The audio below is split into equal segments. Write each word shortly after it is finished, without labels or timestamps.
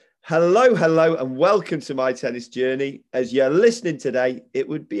Hello, hello, and welcome to My Tennis Journey. As you're listening today, it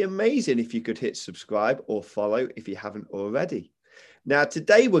would be amazing if you could hit subscribe or follow if you haven't already. Now,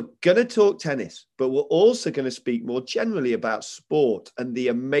 today we're going to talk tennis, but we're also going to speak more generally about sport and the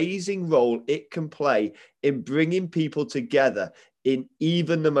amazing role it can play in bringing people together in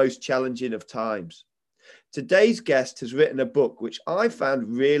even the most challenging of times. Today's guest has written a book which I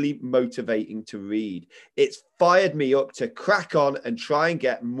found really motivating to read. It's fired me up to crack on and try and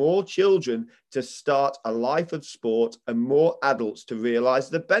get more children to start a life of sport and more adults to realize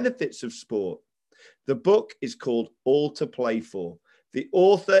the benefits of sport. The book is called All to Play For. The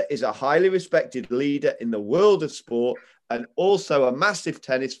author is a highly respected leader in the world of sport and also a massive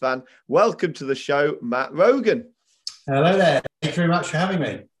tennis fan. Welcome to the show, Matt Rogan. Hello there. Thank you very much for having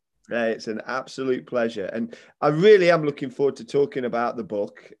me. It's an absolute pleasure. And I really am looking forward to talking about the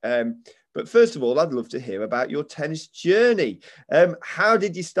book. But first of all, I'd love to hear about your tennis journey. How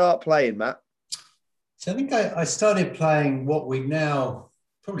did you start playing, Matt? So I think I started playing what we now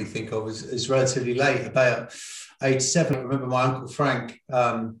probably think of as relatively late, about age 7. I remember my Uncle Frank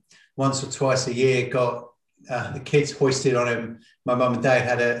once or twice a year got the kids hoisted on him. My mum and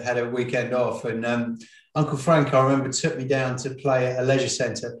dad had a weekend off, and Uncle Frank, I remember, took me down to play at a leisure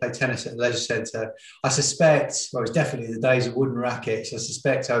centre, play tennis at a leisure centre. I suspect, well, it was definitely the days of wooden rackets. I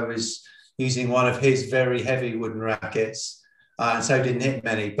suspect I was using one of his very heavy wooden rackets, and so didn't hit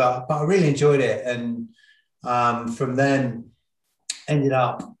many. But I really enjoyed it, and from then ended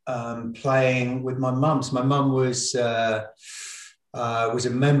up playing with my mum. So my mum was a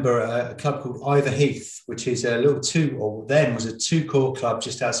member at a club called Ivor Heath, which is a little two-court club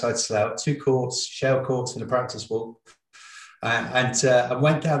just outside Slough, 2 courts, shell courts and a practice wall. And I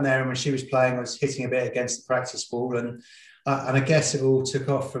went down there, and when she was playing, I was hitting a bit against the practice wall, and I guess it all took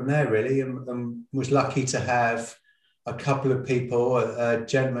off from there, really, and was lucky to have a couple of people. A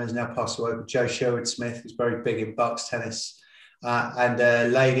gentleman who's now passed away, Joe Sherwood-Smith, who's very big in Bucks tennis, and a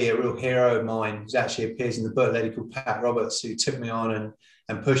lady, a real hero of mine, who actually appears in the book, a lady called Pat Roberts, who took me on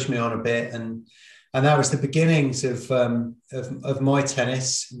and pushed me on a bit, and that was the beginnings of my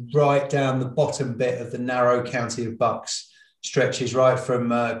tennis, right down the bottom bit of the narrow county of Bucks, stretches right from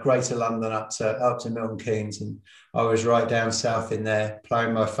Greater London up to Milton Keynes, and I was right down south in there,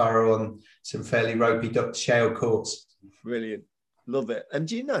 playing my furrow on some fairly ropey shale courts. Brilliant, love it. And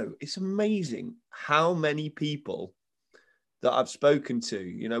do you know, it's amazing how many people that I've spoken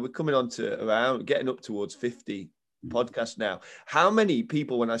to, we're coming on to around getting up towards 50 podcasts now. How many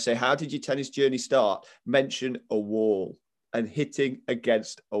people, when I say, how did your tennis journey start, mention a wall and hitting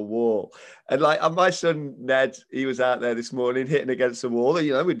against a wall? And my son, Ned, he was out there this morning hitting against the wall.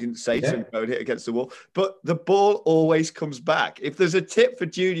 We didn't say to him, go and hit against the wall, but the ball always comes back. If there's a tip for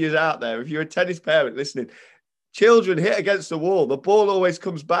juniors out there, if you're a tennis parent listening, children hit against the wall, the ball always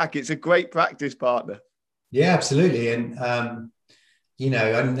comes back. It's a great practice partner. Yeah, absolutely. And,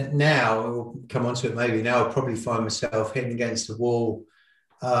 and now we'll come on to it maybe. Now I'll probably find myself hitting against the wall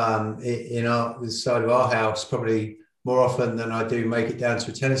in the side of our house probably more often than I do make it down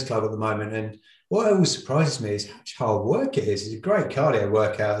to a tennis club at the moment. And what always surprises me is how hard work it is. It's a great cardio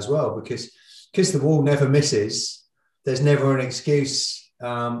workout as well, because the wall never misses. There's never an excuse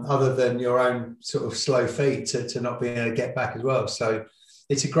other than your own sort of slow feet to not being able to get back as well. So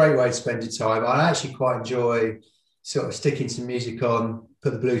it's a great way to spend your time. I actually quite enjoy sort of sticking some music on,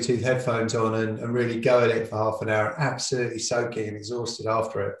 put the Bluetooth headphones on and really go at it for half an hour, absolutely soaking and exhausted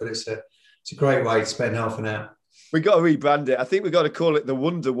after it. But it's a great way to spend half an hour. We've got to rebrand it. I think we've got to call it the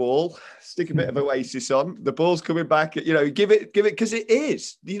Wonder Wall. Stick a bit of Oasis on. The ball's coming back. Give it, because it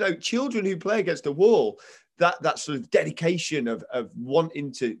is. Children who play against a wall, that sort of dedication of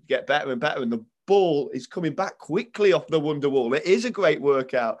wanting to get better and better, and the ball is coming back quickly off the Wonder Wall. It is a great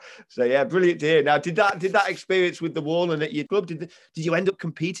workout. So yeah, brilliant to hear. Now, did that experience with the wall and at your club, did you end up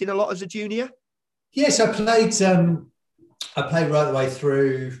competing a lot as a junior? Yes, I played right the way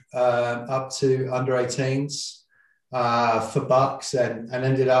through up to under 18s. For Bucks, and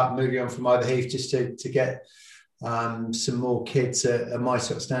ended up moving on from Ivor Heath just to get some more kids at my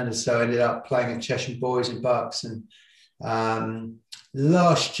sort of standards. So I ended up playing at Cheshire Boys and Bucks, and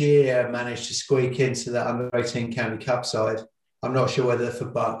last year managed to squeak into the under 18 county cup side. I'm not sure whether for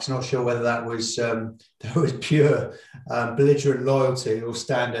Bucks, not sure whether that was pure belligerent loyalty or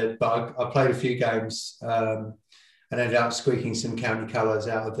standard, but I played a few games and ended up squeaking some county colours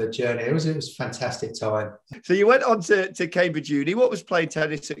out of the journey. It was a fantastic time. So you went on to Cambridge Uni. What was playing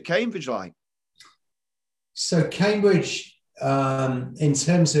tennis at Cambridge like? So Cambridge, in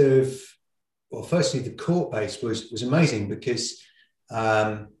terms of, well, firstly, the court base was amazing because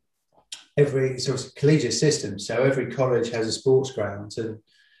every sort of collegiate system, so every college has a sports ground, and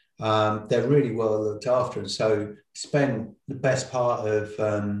they're really well looked after. And so spent the best part of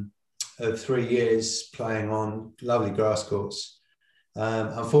 3 years playing on lovely grass courts.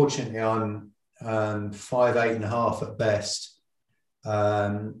 Unfortunately, I'm 5'8.5" at best,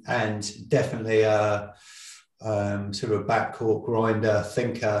 and definitely a sort of a backcourt grinder,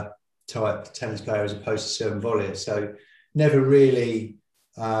 thinker type tennis player as opposed to serve and volleyer. So never really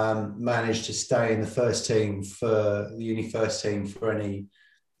managed to stay in the first team for the uni first team for any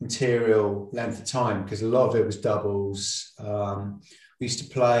material length of time, because a lot of it was doubles. We used to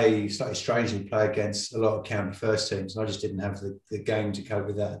play, slightly strangely, play against a lot of county first teams, and I just didn't have the game to cope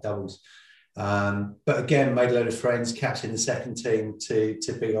with that at doubles. But again, made a load of friends, captained the second team to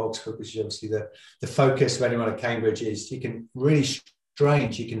beat Oxford, which is obviously the focus of anyone at Cambridge. Is you can really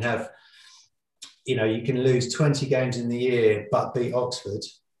strange. You can have, you can lose 20 games in the year but beat Oxford,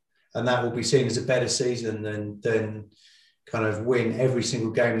 and that will be seen as a better season than kind of win every single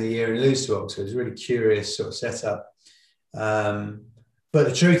game of the year and lose to Oxford. It's a really curious sort of setup. But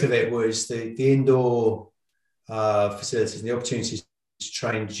the truth of it was the indoor facilities and the opportunities to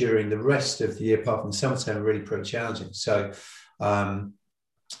train during the rest of the year, apart from the summer term, are really pretty challenging. So we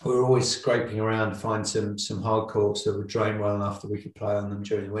were always scraping around to find some hard courts that would drain well enough that we could play on them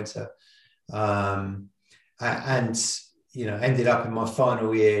during the winter. And ended up in my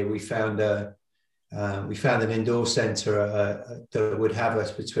final year, we found an indoor centre that would have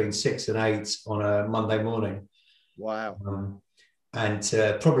us between 6 and 8 on a Monday morning. Wow. And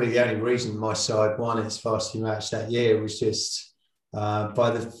probably the only reason my side won its varsity match that year was just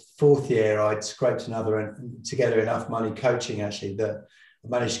by the fourth year, I'd scraped together enough money coaching, actually, that I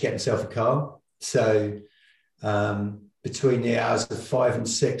managed to get myself a car. So between the hours of 5 and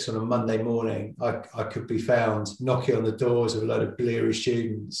 6 on a Monday morning, I could be found knocking on the doors of a load of bleary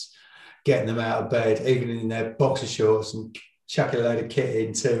students, getting them out of bed, even in their boxer shorts, and chucking a load of kit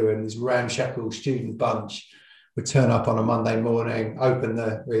in too. And this ramshackle student bunch would turn up on a Monday morning,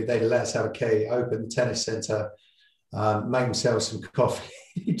 they'd let us have a key, open the tennis centre, make themselves some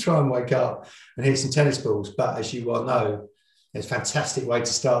coffee, try and wake up and hit some tennis balls. But as you well know, it's a fantastic way to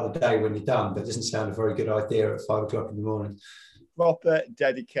start the day when you're done, but it doesn't sound a very good idea at 5 o'clock in the morning. Proper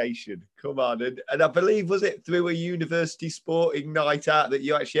dedication. Come on. And I believe, was it through a university sporting night out that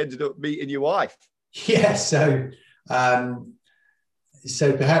you actually ended up meeting your wife? Yeah, so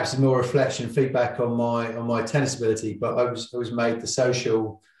perhaps more reflection, feedback on my tennis ability, but I was made the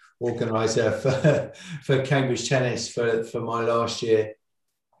social organizer for Cambridge Tennis for my last year.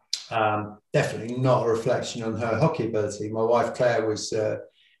 Definitely not a reflection on her hockey ability. My wife Claire was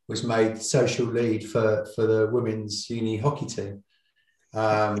made social lead for the women's uni hockey team,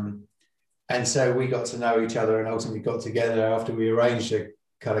 and so we got to know each other and ultimately got together after we arranged a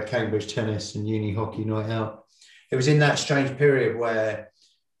kind of Cambridge Tennis and uni hockey night out. It was in that strange period where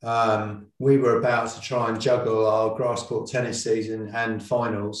we were about to try and juggle our grass court tennis season and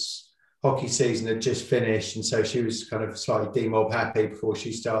finals. Hockey season had just finished, and so she was kind of slightly demob happy before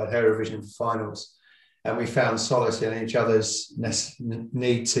she started her revision for finals. And we found solace in each other's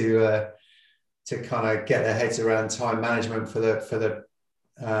need to kind of get their heads around time management for the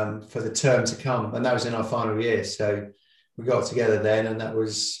term to come, and that was in our final year. So we got together then, and that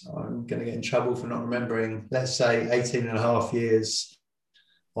was, I'm going to get in trouble for not remembering, let's say 18 and a half years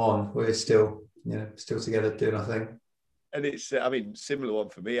on, we're still together doing our thing. And it's, similar one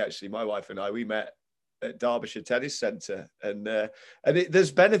for me, actually. My wife and I, we met at Derbyshire Tennis Centre, and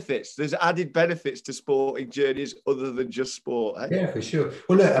there's benefits, there's added benefits to sporting journeys other than just sport. Eh? Yeah, for sure.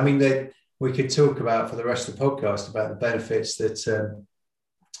 Well, look, we could talk about for the rest of the podcast about the benefits that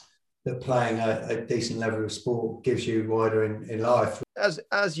playing a decent level of sport gives you wider in life.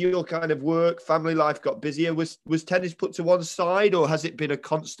 As your kind of work, family life got busier, was tennis put to one side, or has it been a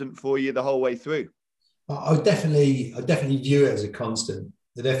constant for you the whole way through? I definitely view it as a constant.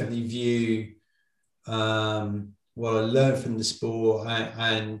 I definitely view what I learned from the sport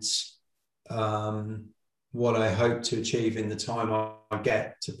and what I hope to achieve in the time I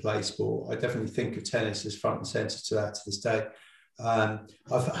get to play sport. I definitely think of tennis as front and centre to that to this day.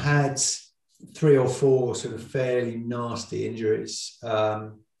 I've had 3 or 4 sort of fairly nasty injuries.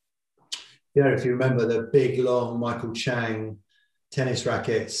 If you remember the big, long Michael Chang tennis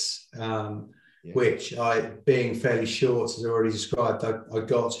rackets, which being fairly short, as I already described, I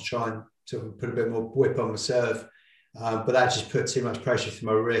got to try and sort of put a bit more whip on my serve. But that just put too much pressure through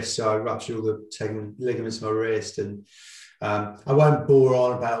my wrist. So I ruptured all the ligaments in my wrist. And I won't bore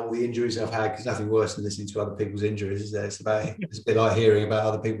on about all the injuries I've had, because nothing worse than listening to other people's injuries, is there? It's a bit like hearing about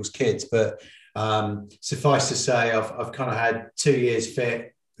other people's kids. But suffice to say, I've kind of had 2 years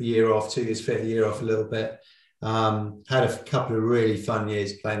fit, a year off, 2 years fit, a year off a little bit. Had a couple of really fun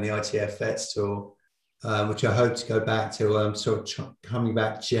years playing the ITF Vets Tour, which I hope to go back to. I'm sort of coming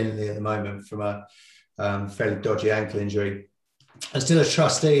back gently at the moment from a fairly dodgy ankle injury. I'm still a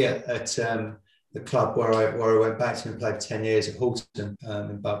trustee at the club where I went back to and played for 10 years at Halton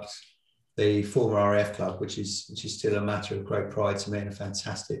in Bucks, the former RAF club, which is still a matter of great pride to me, and a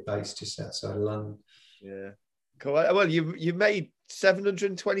fantastic base just outside of London. Yeah, cool. Well, you made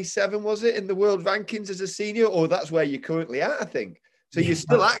 727, was it, in the world rankings as a senior, or that's where you're currently at, I think. So you're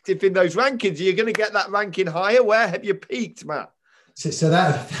still active in those rankings. You're going to get that ranking higher. Where have you peaked, Matt? So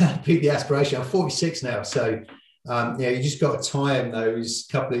that peaked the aspiration. I'm 46 now, so you just got to time those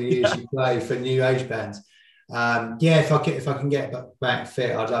couple of years you play for new age bands. If I can get back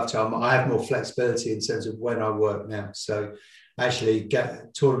fit, I'd love to. I have more flexibility in terms of when I work now. So actually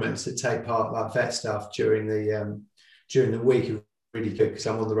get tournaments that take part, like vet stuff, during the week are really good, because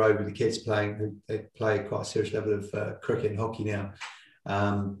I'm on the road with the kids playing. They play quite a serious level of cricket and hockey now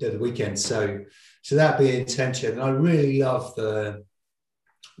at the weekend. So that'd be the intention. And I really love the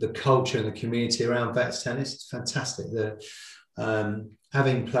culture and the community around vets tennis. It's fantastic.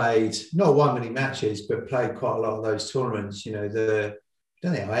 Having played, not won many matches, but played quite a lot of those tournaments, I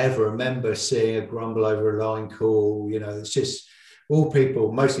don't think I ever remember seeing a grumble over a line call. It's just mostly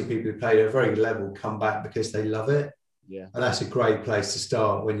people who played at a very level come back because they love it. Yeah. And that's a great place to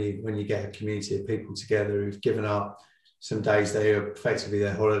start when you get a community of people together who've given up some days they are effectively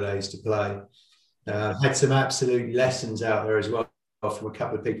their holidays to play. Had some absolute lessons out there as well from a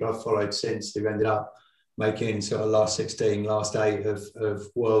couple of people I've followed since, who ended up making sort of last 16, last 8 of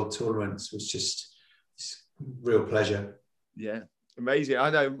world tournaments. Was just real pleasure. Yeah, amazing. I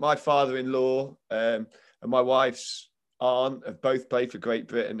know my father-in-law and my wife's aunt have both played for Great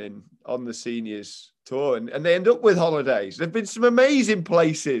Britain on the seniors tour, and they end up with holidays. There've been some amazing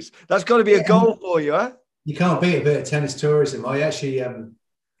places. That's got to be a goal for you, huh? You can't beat a bit of tennis tourism. I actually,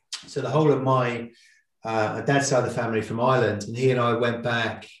 so the whole of my dad's side of the family from Ireland, and he and I went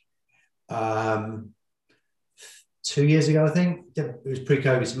back 2 years ago, I think. It was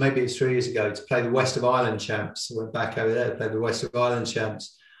pre-COVID, so maybe it's 3 years ago, to play the West of Ireland champs. I went back over there to play the West of Ireland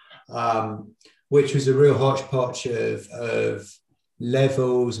champs, which was a real hodgepodge of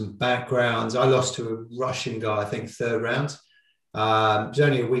levels and backgrounds. I lost to a Russian guy, I think, third round. It was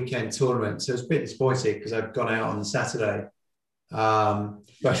only a weekend tournament, so it was a bit disappointing because I'd gone out on the Saturday.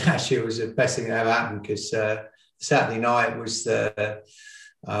 But actually, it was the best thing that ever happened, because Saturday night was the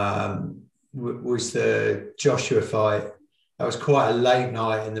Joshua fight. That was quite a late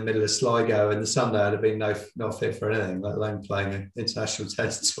night in the middle of Sligo, and the Sunday I'd have been not fit for anything, let alone playing an international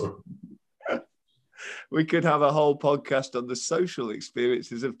tennis tour. We could have a whole podcast on the social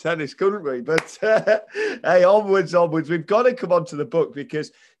experiences of tennis, couldn't we? But hey, onwards. We've got to come on to the book,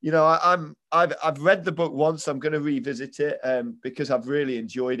 because I've read the book once. I'm going to revisit it because I've really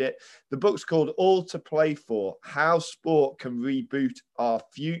enjoyed it. The book's called All to Play For: How Sport Can Reboot Our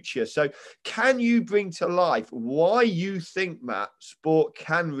Future. So can you bring to life why you think, Matt, sport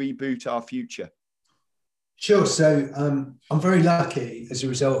can reboot our future? Sure. So I'm very lucky as a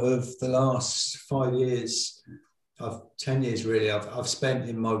result of the last 5 years, 10 years really, I've spent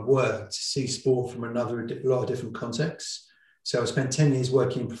in my work to see sport from a lot of different contexts. So I spent 10 years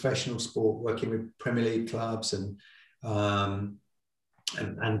working in professional sport, working with Premier League clubs and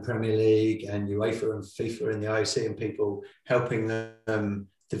Premier League and UEFA and FIFA and the IOC, and people, helping them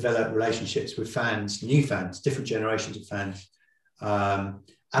develop relationships with fans, new fans, different generations of fans.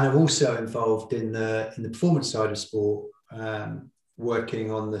 And I'm also involved in the performance side of sport,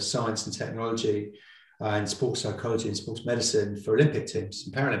 working on the science and technology and sports psychology and sports medicine for Olympic teams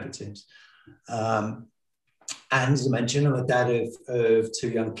and Paralympic teams. And as I mentioned, I'm a dad of 2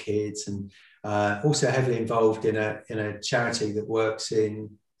 young kids, and also heavily involved in a charity that works in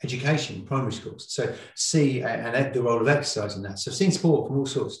education, primary schools. So and the role of exercise in that. So I've seen sport from all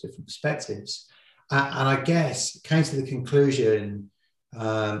sorts of different perspectives. And I guess came to the conclusion,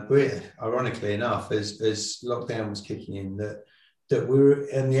 ironically enough, as lockdown was kicking in, that we were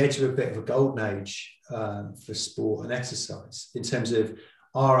on the edge of a bit of a golden age for sport and exercise in terms of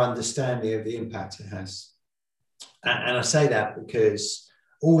our understanding of the impact it has. And I say that because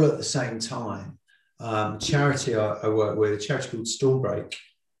all at the same time, charity I work with, a charity called Stormbreak,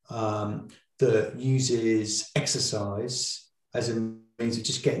 that uses exercise as a means of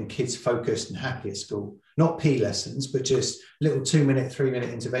just getting kids focused and happy at school. Not PE lessons, but just little 2-minute, 3-minute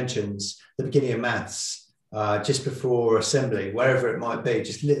interventions, the beginning of maths, just before assembly, wherever it might be,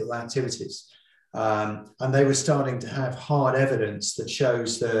 just little activities. And they were starting to have hard evidence that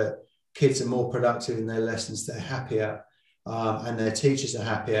shows that kids are more productive in their lessons, they're happier. and their teachers are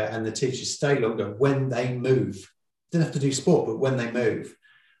happier, and the teachers stay longer when they move. They don't have to do sport, but when they move.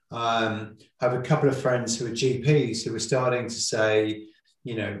 I have a couple of friends who are GPs who are starting to say,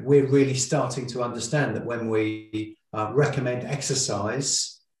 we're really starting to understand that when we recommend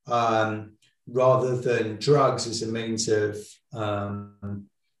exercise rather than drugs as a means of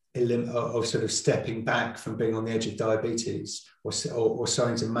sort of stepping back from being on the edge of diabetes or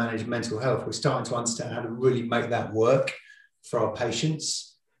starting to manage mental health, we're starting to understand how to really make that work for our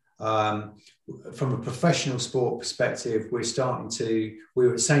patients. From a professional sport perspective, we were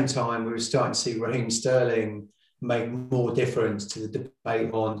at the same time, we were starting to see Raheem Sterling make more difference to the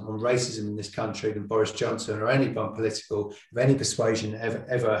debate on racism in this country than Boris Johnson or anyone political of any persuasion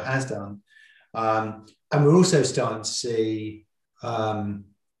ever has done. And we're also starting to see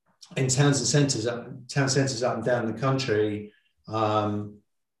in towns and centres up and down the country,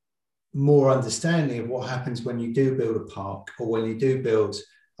 more understanding of what happens when you do build a park or when you do build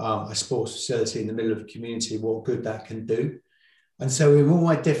a sports facility in the middle of a community, what good that can do. And so in all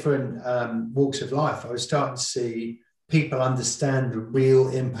my different walks of life, I was starting to see people understand the real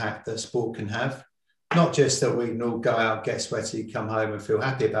impact that sport can have. Not just that we can all go out, get sweaty, come home and feel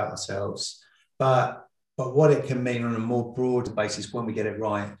happy about ourselves, but what it can mean on a more broad basis when we get it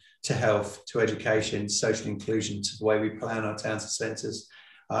right, to health, to education, social inclusion, to the way we plan our towns and centres.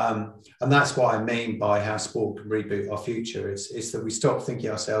 And that's what I mean by how sport can reboot our future. It's that we stop thinking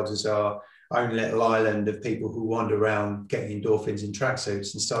ourselves as our own little island of people who wander around getting endorphins in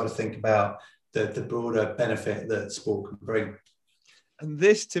tracksuits and start to think about the broader benefit that sport can bring. And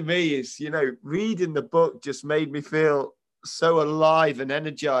this to me is, reading the book just made me feel so alive and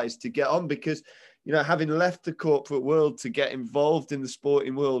energized to get on, because, having left the corporate world to get involved in the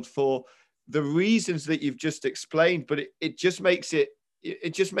sporting world for the reasons that you've just explained, but it just makes it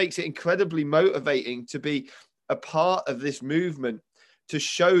incredibly motivating to be a part of this movement, to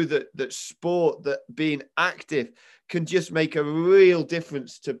show that sport, that being active can just make a real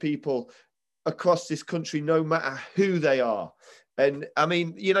difference to people across this country, no matter who they are. And I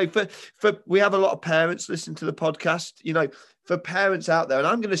mean, for we have a lot of parents listen to the podcast, for parents out there, and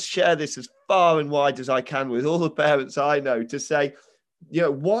I'm going to share this as far and wide as I can with all the parents I know, to say,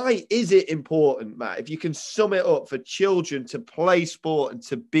 why is it important, Matt, if you can sum it up, for children to play sport and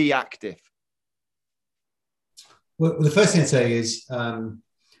to be active? Well, the first thing I'd say is, I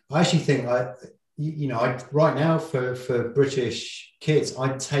actually think right now for British kids,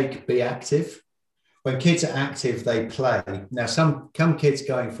 I'd take be active. When kids are active, they play. Now, some kids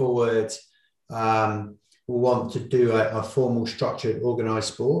going forward will want to do a formal, structured,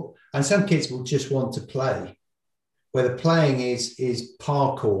 organised sport, and some kids will just want to play. Whether playing is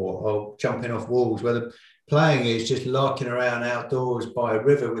parkour or jumping off walls, whether playing is just larking around outdoors by a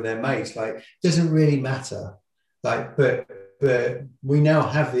river with their mates, it doesn't really matter. But we now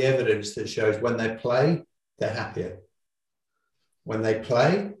have the evidence that shows when they play, they're happier. When they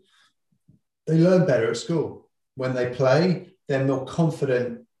play, they learn better at school. When they play, they're more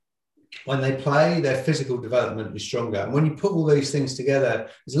confident. When they play, their physical development is stronger. And when you put all these things together,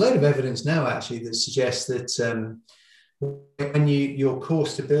 there's a load of evidence now actually that suggests that when your core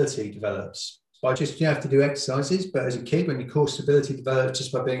stability develops, by just, you have to do exercises, but as a kid, when your core stability develops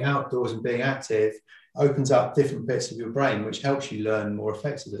just by being outdoors and being active, opens up different bits of your brain, which helps you learn more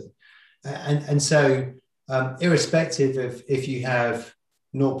effectively. And so irrespective of if you have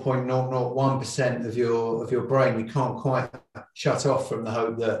 0.001% of your brain, you can't quite shut off from the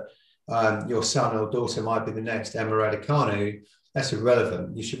hope that your son or daughter might be the next Emma Raducanu. That's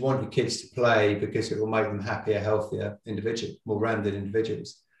irrelevant. You should want your kids to play because it will make them happier, healthier individuals, more rounded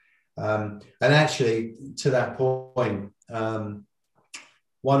individuals. And actually, to that point,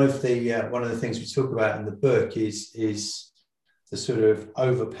 one of the things we talk about in the book is the sort of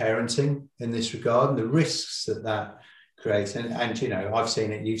over-parenting in this regard and the risks that creates. And I've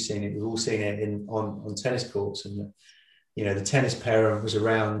seen it, you've seen it, we've all seen it on tennis courts. And the tennis parent was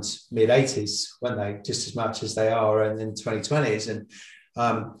around mid-80s, weren't they? Just as much as they are in 2020s. And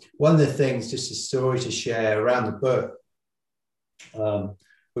one of the things, just a story to share around the book,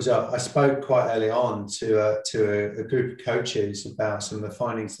 was I spoke quite early on to a group of coaches about some of the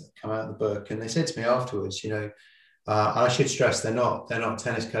findings that come out of the book, and they said to me afterwards, I should stress they're not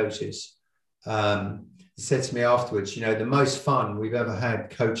tennis coaches. They said to me afterwards, the most fun we've ever had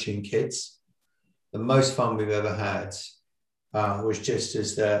coaching kids, the most fun we've ever had was just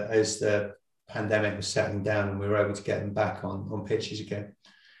as the pandemic was settling down and we were able to get them back on pitches again.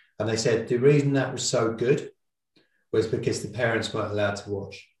 And they said the reason that was so good was because the parents weren't allowed to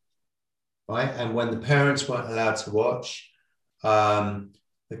watch, right? And when the parents weren't allowed to watch, the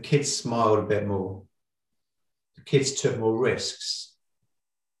kids smiled a bit more. the kids took more risks.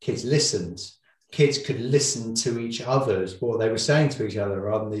 Kids listened. Kids could listen to each other's, what they were saying to each other,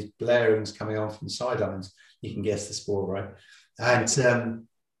 rather than these blarings coming on from the sidelines. You can guess the sport, right? And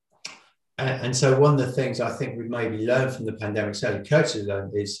so one of the things I think we've maybe learned from the pandemic, certainly coaches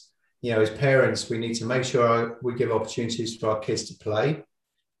learned, is, as parents, we need to make sure we give opportunities for our kids to play,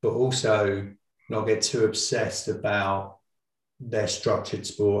 but also not get too obsessed about their structured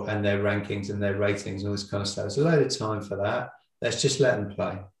sport and their rankings and their ratings and all this kind of stuff. There's a load of time for that. Let's just let them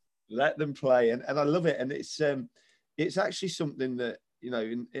play. Let them play. And I love it. And it's actually something that,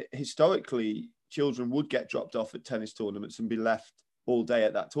 historically, children would get dropped off at tennis tournaments and be left all day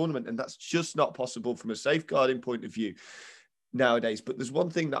at that tournament. And that's just not possible from a safeguarding point of view nowadays. But there's one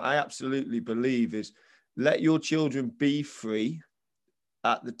thing that I absolutely believe is let your children be free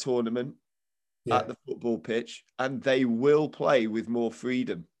at the tournament, at the football pitch, and they will play with more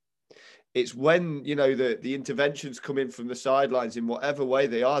freedom. It's when, the interventions come in from the sidelines in whatever way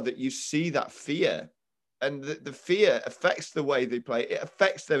they are, that you see that fear. And the fear affects the way they play. It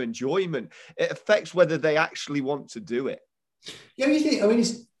affects their enjoyment. It affects whether they actually want to do it. Yeah, you think,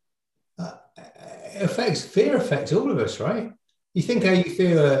 fear affects all of us, right? You think how you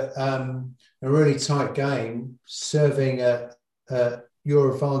feel a really tight game serving at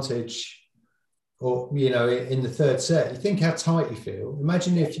your advantage, or, in the third set, you think how tight you feel.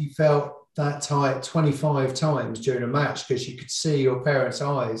 Imagine if you felt that tight 25 times during a match because you could see your parents'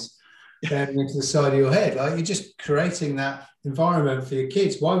 eyes down into the side of your head. Like, you're just creating that environment for your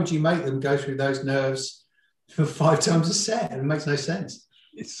kids. Why would you make them go through those nerves for 5 times a set? It makes no sense.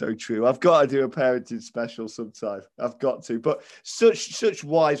 It's so true. I've got to do a parenting special sometime. I've got to. But such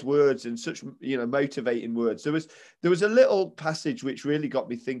wise words and such, motivating words. There was a little passage which really got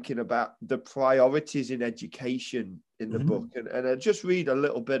me thinking about the priorities in education in the book. And I'll just read a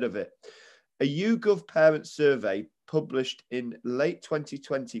little bit of it. A YouGov parent survey published in late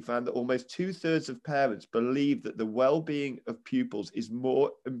 2020 found that almost 2/3 of parents believe that the well-being of pupils is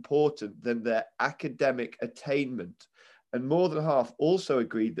more important than their academic attainment. And more than half also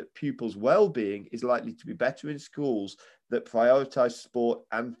agreed that pupils' well-being is likely to be better in schools that prioritize sport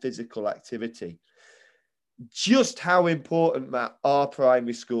and physical activity. Just how important, Matt, are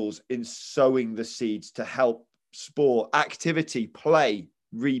primary schools in sowing the seeds to help sport, activity, play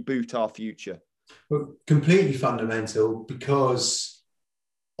reboot our future? Well, completely fundamental, because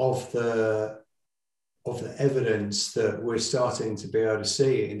of the evidence that we're starting to be able to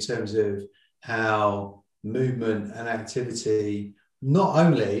see in terms of how movement and activity not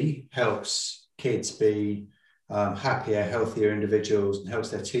only helps kids be happier, healthier individuals, and helps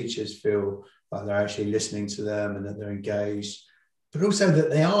their teachers feel like they're actually listening to them and that they're engaged, but also that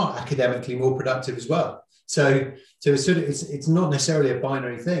they are academically more productive as well. So it's not necessarily a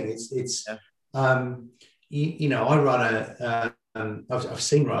binary thing. I run I've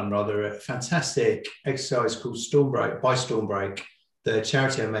seen run a fantastic exercise called Stormbreak, the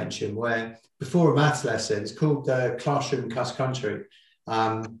charity I mentioned, where before a maths lesson, it's called Classroom Cross Country.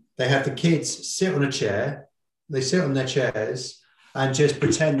 They have the kids sit on a chair, they sit on their chairs and just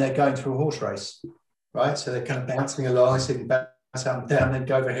pretend they're going through a horse race, right? So they're kind of bouncing along, sitting back, up and down, then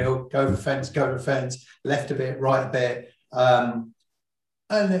go over a hill, go over a fence, go over a fence, left a bit, right a bit. And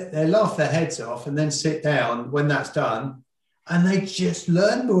they laugh their heads off and then sit down when that's done. And they just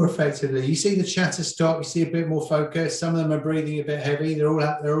learn more effectively. You see the chatter stop, you see a bit more focus. Some of them are breathing a bit heavy.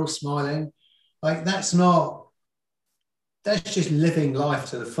 They're all smiling. Like, that's just living life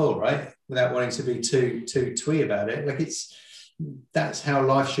to the full, right? Without wanting to be too twee about it. Like, that's how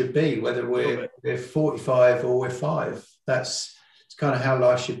life should be, whether we're 45 or we're 5. It's kind of how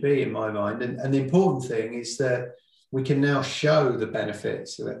life should be in my mind. And the important thing is that we can now show the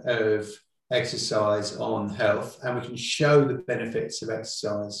benefits of exercise on health, and we can show the benefits of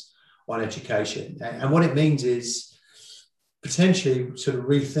exercise on education. And what it means is potentially sort of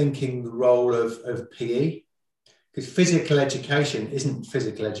rethinking the role of PE, because physical education isn't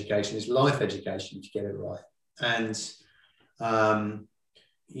physical education, it's life education, if you get it right. And,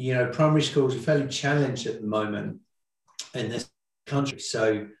 primary schools are fairly challenged at the moment in this country.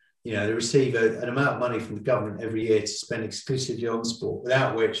 So, they receive an amount of money from the government every year to spend exclusively on sport,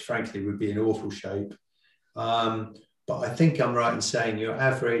 without which, frankly, would be in awful shape. But I think I'm right in saying your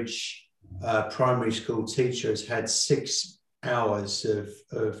average primary school teacher has had 6 hours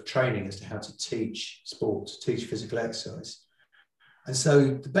of training as to how to teach sport, to teach physical exercise. And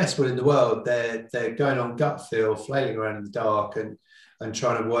so the best will in the world, they're going on gut feel, flailing around in the dark and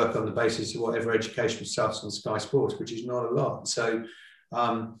trying to work on the basis of whatever educational stuff's on Sky Sports, which is not a lot. So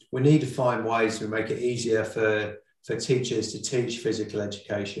we need to find ways to make it easier for for teachers to teach physical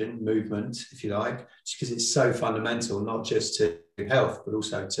education, movement, if you like, just because it's so fundamental, not just to health, but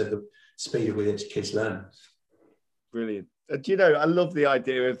also to the speed at which kids learn. Brilliant. And you know, I love the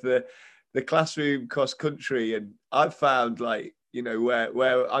idea of the classroom cross country. And I've found, like, you know,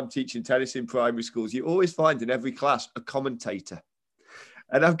 where I'm teaching tennis in primary schools, you always find in every class a commentator.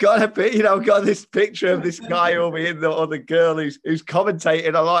 And I've got a bit, you know, I've got this picture of this guy over here, or the girl who's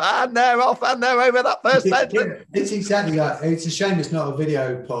commentating. I'm like, and they're off, and they're over that first sentence. It's exactly that. It's a shame it's not a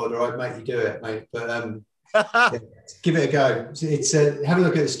video pod, or I'd make you do it, mate. But yeah, give it a go. It's have a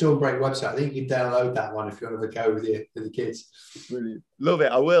look at the Stormbreak website. I think you can download that one if you want to have a go with the kids. Brilliant. Love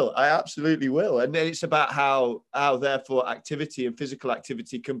it. I will. I absolutely will. And then it's about how therefore activity and physical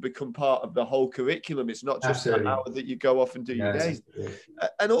activity can become part of the whole curriculum. It's not just an hour that you go off and do your days.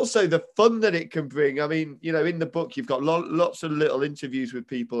 And also the fun that it can bring. I mean, you know, in the book, you've got lots of little interviews with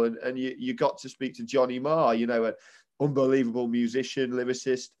people, and you got to speak to Johnny Marr, you know, an unbelievable musician,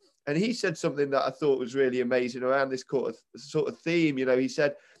 lyricist. And he said something that I thought was really amazing around this sort of theme. You know, he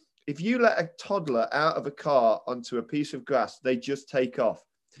said, if you let a toddler out of a car onto a piece of grass, they just take off.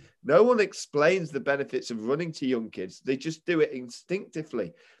 No one explains the benefits of running to young kids. They just do it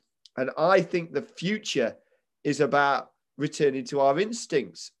instinctively. And I think the future is about returning to our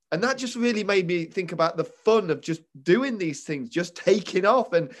instincts. And that just really made me think about the fun of just doing these things, just taking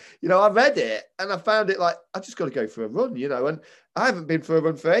off. And, you know, I read it and I found it like, I just got to go for a run, you know, and I haven't been for a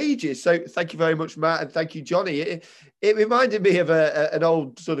run for ages. So thank you very much, Matt. And thank you, Johnny. It reminded me of an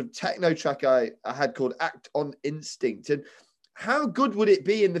old sort of techno track I had called Act on Instinct. And how good would it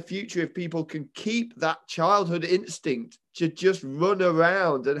be in the future if people can keep that childhood instinct to just run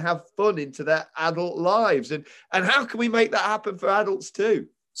around and have fun into their adult lives? And how can we make that happen for adults too?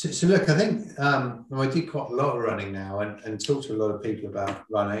 So look, I think I do quite a lot of running now, and talk to a lot of people about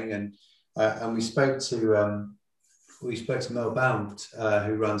running, and we spoke to Mel Bound,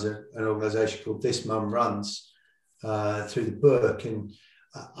 who runs an organisation called This Mum Runs, through the book, and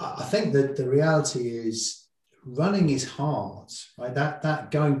I think that the reality is running is hard, right?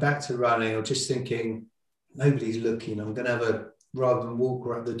 That going back to running, or just thinking nobody's looking, I'm going to rather than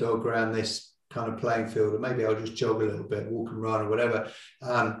walk the dog around this kind of playing field, or maybe I'll just jog a little bit, walk and run or whatever.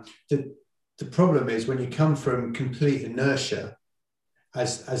 The problem is when you come from complete inertia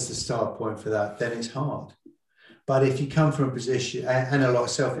as the start point for that, then it's hard. But if you come from a position and a lot of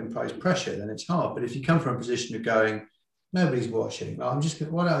self-imposed pressure, then it's hard. But if you come from a position of going, nobody's watching, why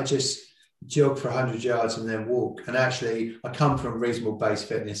don't I just jog for 100 yards and then walk? And actually I come from reasonable base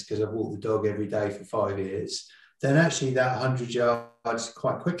fitness because I've walked the dog every day for 5 years. Then actually that 100 yards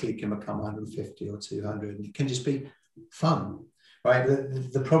quite quickly can become 150 or 200. And it can just be fun, right?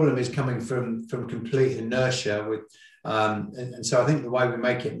 The problem is coming from complete inertia with, and so I think the way we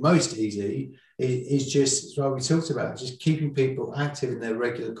make it most easy is just what we talked about, just keeping people active in their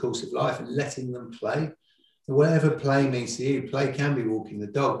regular course of life and letting them play. Whatever play means to you, play can be walking the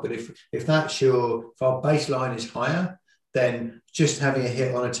dog, but if our baseline is higher, then just having a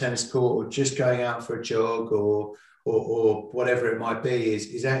hit on a tennis court, or just going out for a jog, or whatever it might be,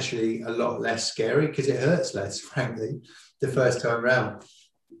 is actually a lot less scary because it hurts less, frankly, the first time round.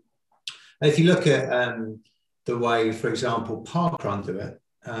 And if you look at the way, for example, parkrun do it,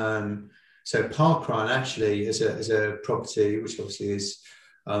 so parkrun actually as a property, which obviously has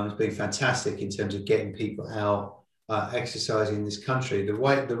been fantastic in terms of getting people out exercising in this country.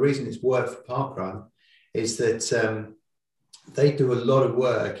 The reason it's worked for parkrun is that they do a lot of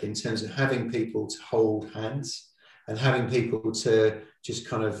work in terms of having people to hold hands and having people to just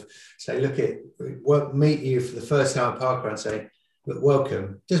kind of say, meet you for the first time at parkrun and say, look,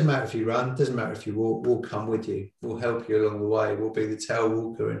 welcome. Doesn't matter if you run, doesn't matter if you walk, we'll come with you. We'll help you along the way. We'll be the tail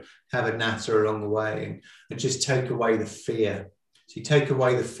walker and have a natter along the way, and just take away the fear. So you take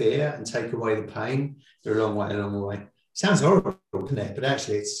away the fear and take away the pain, you're a long way along the way. Sounds horrible, doesn't it? But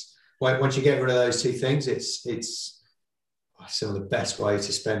actually it's, once you get rid of those two things, it's some of the best ways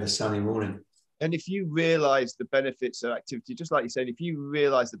to spend a sunny morning. And if you realize the benefits of activity, just like you said, if you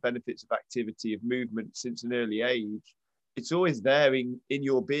realize the benefits of activity, of movement since an early age, it's always there in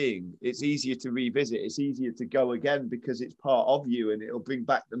your being. It's easier to revisit. It's easier to go again because it's part of you, and it'll bring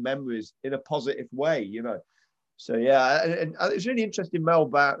back the memories in a positive way, you know. So, yeah, and it's really interesting. Mel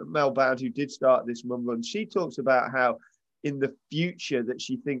Bound, who did start This Mum Run, she talks about how in the future that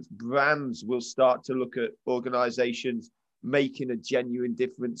she thinks brands will start to look at organizations making a genuine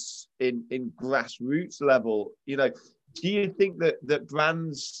difference in grassroots level. You know, do you think that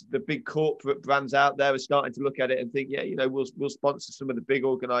brands, the big corporate brands out there, are starting to look at it and think, yeah, you know, we'll sponsor some of the big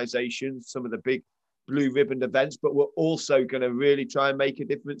organizations, some of the big blue ribbon events, but we're also going to really try and make a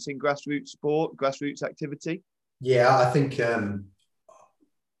difference in grassroots sport, grassroots activity? Yeah, I think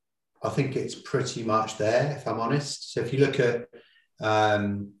it's pretty much there, if I'm honest. So if you look at, I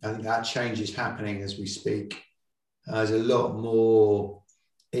think that change is happening as we speak. There's a lot more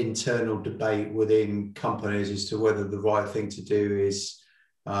internal debate within companies as to whether the right thing to do is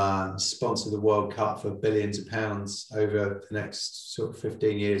sponsor the World Cup for billions of pounds over the next sort of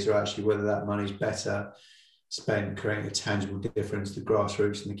 15 years, or actually whether that money's better spent creating a tangible difference to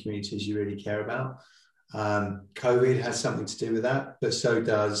grassroots and the communities you really care about. COVID has something to do with that, but so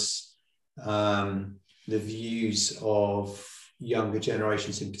does the views of younger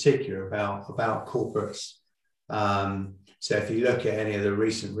generations in particular about corporates. So if you look at any of the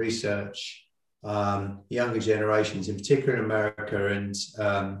recent research, younger generations, in particular in America and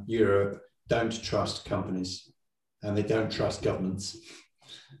Europe, don't trust companies and they don't trust governments.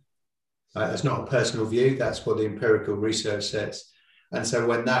 That's not a personal view. That's what the empirical research says. And so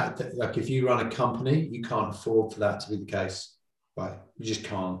when that, like if you run a company, you can't afford for that to be the case, right? You just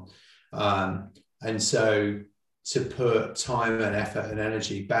can't. And so to put time and effort and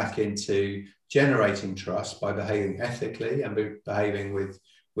energy back into generating trust by behaving ethically and behaving with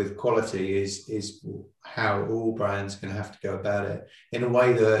quality is how all brands are going to have to go about it in a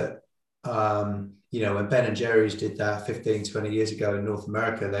way that, when Ben and Jerry's did that 15, 20 years ago in North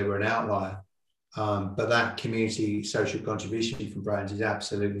America, they were an outlier. But that community social contribution from brands is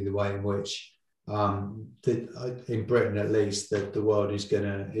absolutely the way in which, in Britain at least, that the world is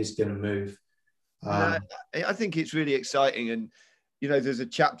gonna move. I think it's really exciting, and there's a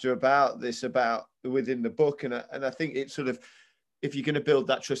chapter about this within the book, and I think it's sort of, if you're going to build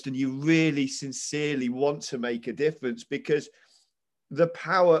that trust and you really sincerely want to make a difference, because the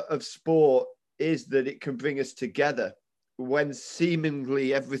power of sport is that it can bring us together when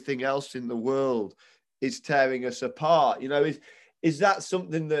seemingly everything else in the world is tearing us apart. Is that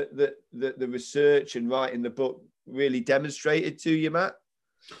something that the research and writing the book really demonstrated to you, Matt?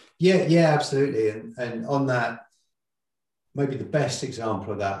 Yeah, absolutely. And on that, maybe the best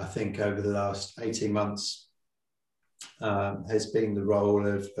example of that, I think, over the last 18 months has been the role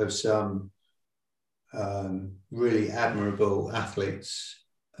of some really admirable athletes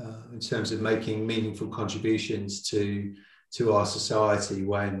in terms of making meaningful contributions to our society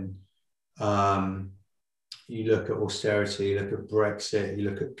when you look at austerity, you look at Brexit, you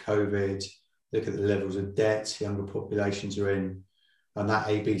look at COVID, look at the levels of debt younger populations are in. And that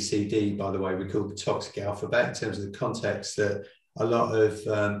ABCD, by the way, we call the toxic alphabet in terms of the context that a lot of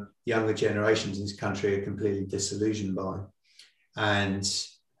younger generations in this country are completely disillusioned by. And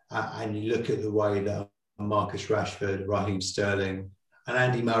you look at the way that Marcus Rashford, Raheem Sterling, and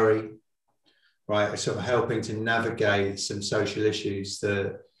Andy Murray, right, are sort of helping to navigate some social issues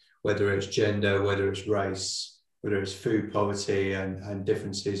that, whether it's gender, whether it's race, whether it's food poverty and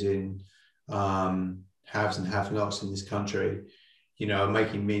differences in haves and have-nots in this country, are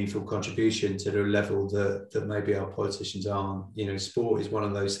making meaningful contributions at a level that maybe our politicians aren't. Sport is one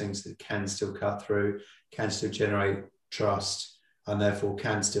of those things that can still cut through, can still generate trust, and therefore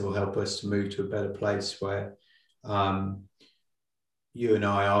can still help us to move to a better place where you and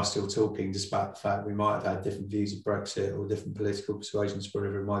I are still talking, despite the fact we might have had different views of Brexit or different political persuasions,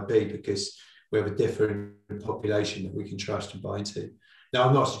 whatever it might be, because we have a different population that we can trust and buy into. Now,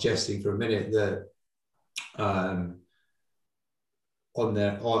 I'm not suggesting for a minute that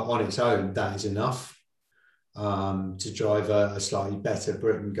on its own, that is enough to drive a slightly better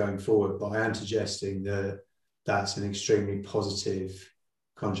Britain going forward. But I am suggesting that that's an extremely positive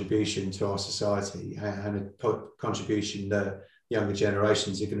contribution to our society and a contribution that younger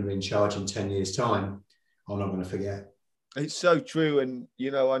generations are going to be in charge in 10 years' time are not going to forget. It's so true. And,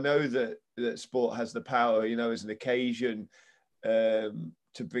 I know that sport has the power, as an occasion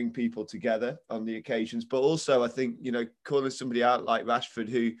to bring people together on the occasions. But also, I think, calling somebody out like Rashford,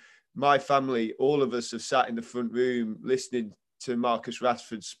 who my family, all of us have sat in the front room listening to Marcus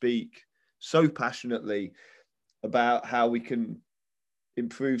Rashford speak so passionately about how we can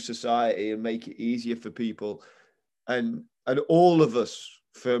improve society and make it easier for people. And all of us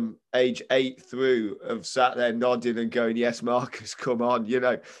from age 8 through have sat there nodding and going, yes, Marcus, come on.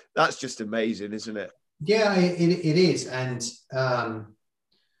 That's just amazing, isn't it? Yeah, it is. And,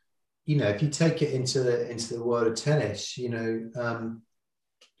 if you take it into the world of tennis,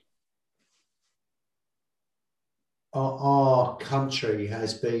 our country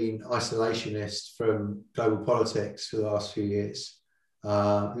has been isolationist from global politics for the last few years,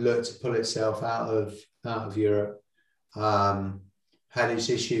 looked to pull itself out of Europe, had its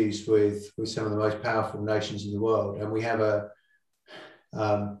issues with some of the most powerful nations in the world. And we have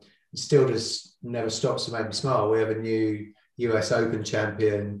still just never stops to make me smile. We have a new US Open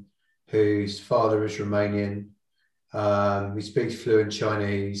champion whose father is Romanian, who speaks fluent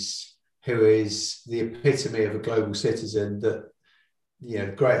Chinese, who is the epitome of a global citizen. That, you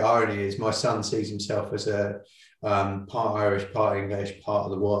know, great irony is my son sees himself as a part Irish, part English, part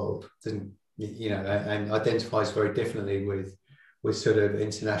of the world, and, you know, and identifies very differently with sort of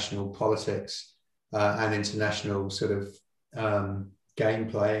international politics and international sort of game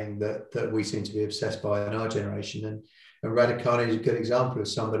playing that we seem to be obsessed by in our generation. And Raducanu is a good example of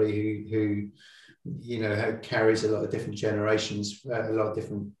somebody who you know, carries a lot of different generations, a lot of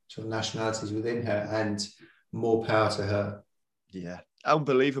different sort of nationalities within her, and more power to her. Yeah,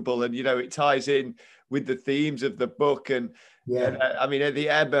 unbelievable. And, you know, it ties in with the themes of the book. And, I mean, the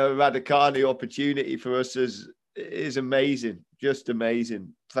Emma Raducanu opportunity for us is amazing, just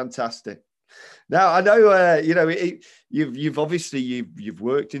amazing, fantastic. Now, I know, you know, you've obviously you've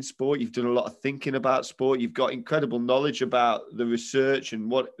worked in sport. You've done a lot of thinking about sport. You've got incredible knowledge about the research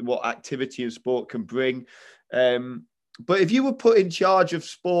and what activity and sport can bring. But if you were put in charge of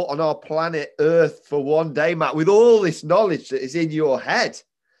sport on our planet Earth for one day, Matt, with all this knowledge that is in your head,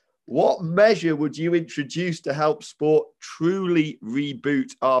 what measure would you introduce to help sport truly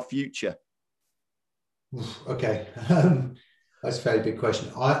reboot our future? Okay. That's a fairly big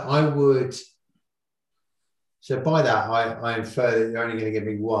question. I would, so by that, I infer that you're only going to give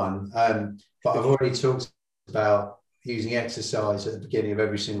me one. But I've already talked about using exercise at the beginning of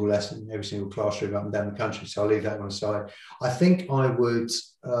every single lesson, every single classroom up and down the country. So I'll leave that one aside. I think I would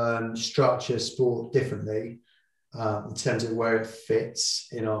structure sport differently in terms of where it fits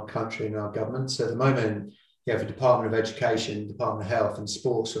in our country and our government. So at the moment, you have a Department of Education, Department of Health, and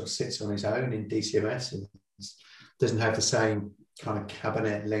sport sort of sits on its own in DCMS and doesn't have the same kind of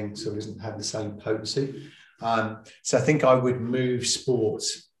cabinet links or doesn't have the same potency. So I think I would move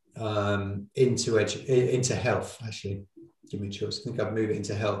sports into health, actually. Give me a choice. I think I'd move it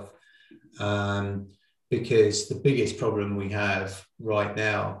into health because the biggest problem we have right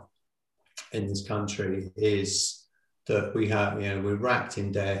now in this country is that we have, you know, we're racked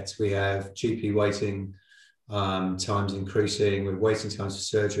in debt. We have GP waiting times increasing. We're waiting times for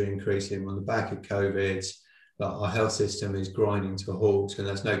surgery increasing. We're on the back of COVID. But our health system is grinding to a halt, and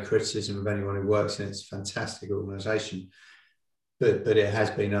there's no criticism of anyone who works in it. It's a fantastic organisation, but it has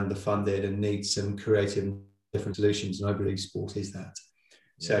been underfunded and needs some creative and different solutions, and I believe sport is that.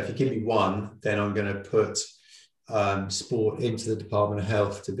 So if you give me one, then I'm going to put sport into the Department of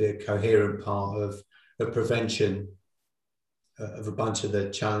Health to be a coherent part of prevention of a bunch of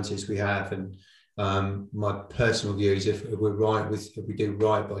the challenges we have. And my personal view is if we do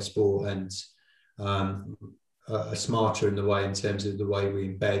right by sport and are smarter in the way, in terms of the way we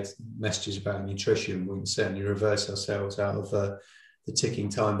embed messages about nutrition, we can certainly reverse ourselves out of the ticking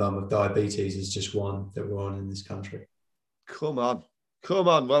time bomb of diabetes is just one that we're on in this country. Come on.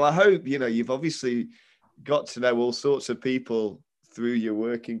 Well, I hope, you know, you've obviously got to know all sorts of people through your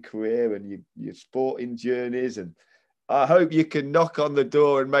working career and your sporting journeys, and I hope you can knock on the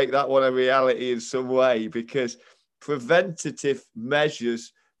door and make that one a reality in some way, because preventative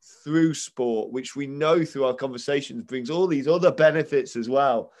measures through sport, which we know through our conversations brings all these other benefits as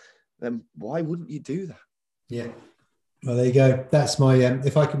well, then why wouldn't you do that? Yeah. Well, there you go. That's my,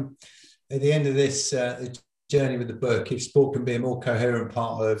 if I can, at the end of this journey with the book, if sport can be a more coherent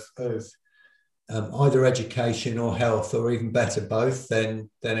part of either education or health, or even better, both, then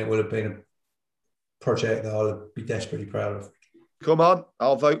it would have been a project that I'll be desperately proud of. Come on,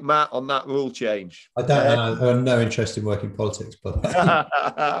 I'll vote Matt on that rule change. I have no interest in working politics, but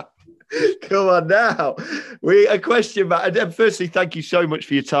come on now. A question, Matt. And firstly, thank you so much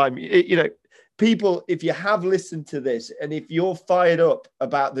for your time. You know, people, if you have listened to this and if you're fired up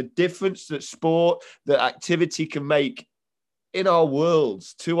about the difference that sport, that activity can make in our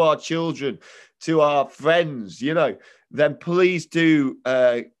worlds, to our children, to our friends, you know, then please do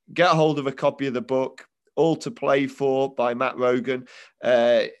get a hold of a copy of the book, All to Play For by Matt Rogan.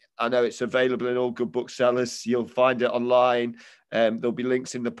 I know it's available in all good booksellers. You'll find it online. There'll be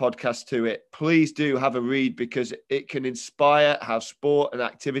links in the podcast to it. Please do have a read, because it can inspire how sport and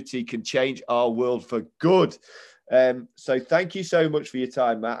activity can change our world for good. So thank you so much for your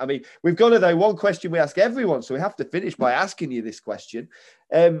time, Matt. I mean, we've got to know one question we ask everyone, so we have to finish by asking you this question.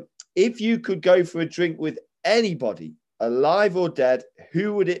 If you could go for a drink with anybody, alive or dead,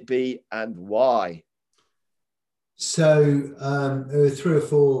 who would it be and why? So there are 3 or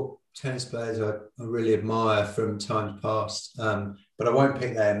 4 tennis players I really admire from times past, but I won't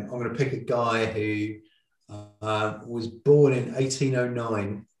pick them. I'm going to pick a guy who was born in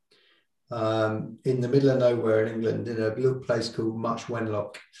 1809 in the middle of nowhere in England, in a little place called Much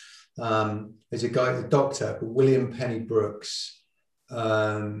Wenlock. There's a doctor called William Penny Brooks,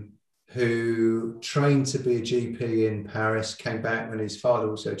 who trained to be a GP in Paris, came back when his father,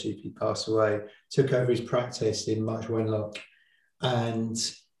 also a GP, passed away, took over his practice in Much Wenlock. And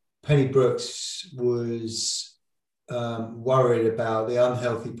Penny Brooks was worried about the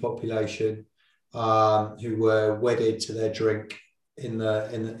unhealthy population who were wedded to their drink in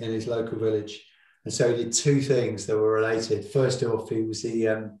his local village. And so he did two things that were related. First off, he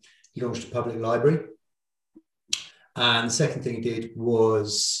launched a public library. And the second thing he did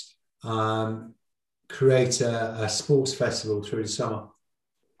was create a sports festival through the summer.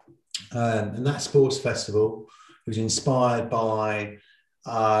 And that sports festival was inspired by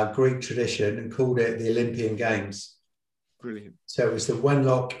Greek tradition and called it the Olympian Games. Brilliant. So it was the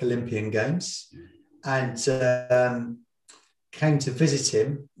Wenlock Olympian Games. And came to visit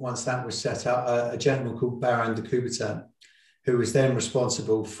him once that was set up, a gentleman called Baron de Coubertin, who was then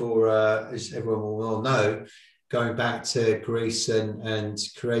responsible for, as everyone will well know, going back to Greece and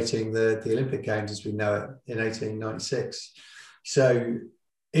creating the Olympic Games as we know it in 1896. So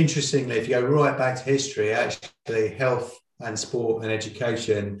interestingly, if you go right back to history, actually health and sport and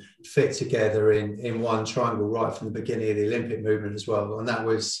education fit together in one triangle right from the beginning of the Olympic movement as well. And that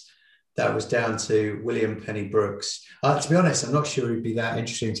was down to William Penny Brooks. To be honest, I'm not sure he'd be that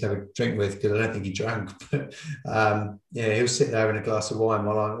interesting to have a drink with because I don't think he drank. But he'll sit there having a glass of water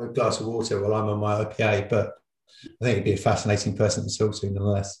while I'm on my IPA. But I think he'd be a fascinating person to talk to,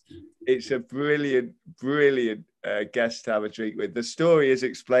 nonetheless. It's a brilliant guest to have a drink with. The story is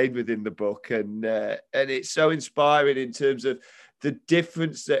explained within the book, and it's so inspiring in terms of the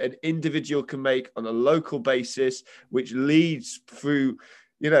difference that an individual can make on a local basis, which leads through,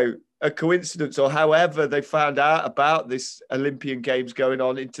 a coincidence or however they found out about this Olympian Games going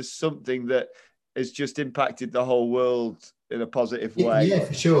on into something that has just impacted the whole world in a positive way. Yeah,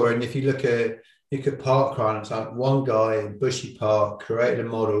 for sure. And if you look at parkrun, it's like one guy in Bushy Park created a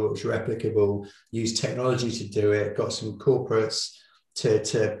model that was replicable, used technology to do it, got some corporates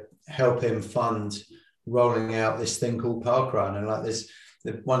to help him fund rolling out this thing called parkrun. And like this,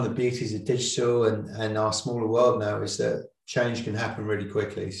 one of the beauties of digital and our smaller world now is that change can happen really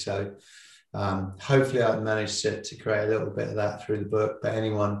quickly. So hopefully I managed to create a little bit of that through the book, but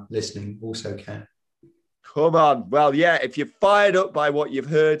anyone listening also can. Come on. Well, yeah, if you're fired up by what you've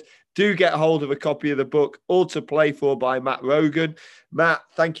heard, do get hold of a copy of the book, All to Play For by Matt Rogan. Matt,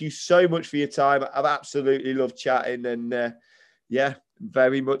 thank you so much for your time. I've absolutely loved chatting and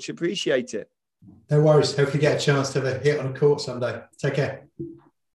very much appreciate it. No worries. Hopefully get a chance to have a hit on a court someday. Take care.